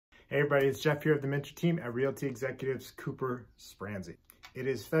Hey everybody, it's Jeff here of the Mentor Team at Realty Executives Cooper Spransey. It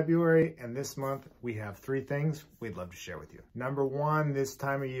is February, and this month we have 3 things we'd love to share with you. Number 1, this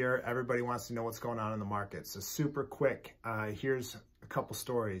time of year, everybody wants to know what's going on in the market. So super quick, here's a couple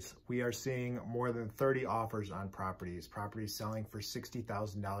stories. We are seeing more than 30 offers on properties selling for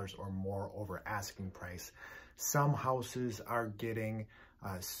 $60,000 or more over asking price. Some houses are getting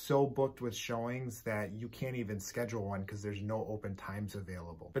so booked with showings that you can't even schedule one because there's no open times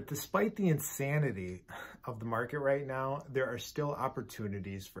available. But despite the insanity of the market right now, there are still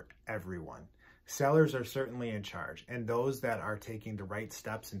opportunities for everyone. Sellers are certainly in charge, and those that are taking the right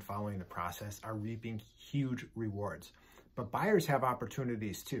steps and following the process are reaping huge rewards. But buyers have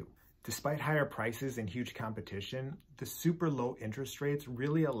opportunities too. Despite higher prices and huge competition, the super low interest rates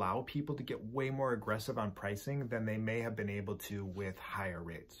really allow people to get way more aggressive on pricing than they may have been able to with higher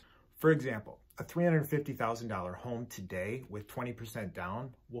rates. For example, a $350,000 home today with 20%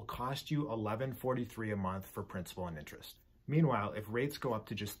 down will cost you $1,143 a month for principal and interest. Meanwhile, if rates go up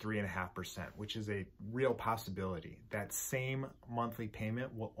to just 3.5%, which is a real possibility, that same monthly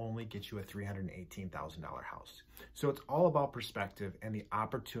payment will only get you a $318,000 house. So it's all about perspective, and the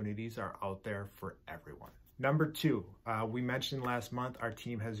opportunities are out there for everyone. Number 2, we mentioned last month our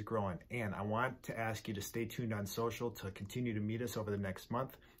team has grown, and I want to ask you to stay tuned on social to continue to meet us over the next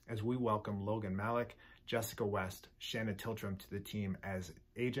month as we welcome Logan Mallek, Jessica West, Shana Tiltrum to the team as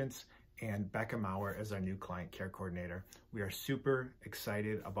agents, and Becca Mauer as our new client care coordinator. We are super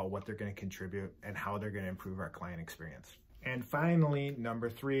excited about what they're going to contribute and how they're going to improve our client experience. And finally,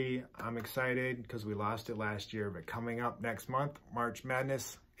 number 3, I'm excited because we lost it last year, but coming up next month, March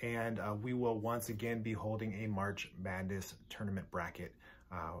Madness, and we will once again be holding a March Madness tournament bracket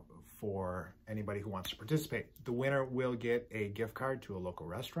for anybody who wants to participate. The winner will get a gift card to a local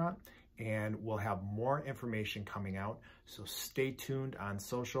restaurant, and we'll have more information coming out. So stay tuned on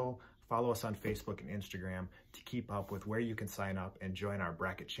social. Follow us on Facebook and Instagram to keep up with where you can sign up and join our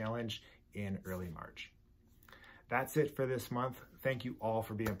bracket challenge in early March. That's it for this month. Thank you all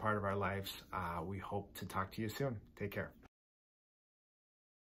for being part of our lives. We hope to talk to you soon. Take care.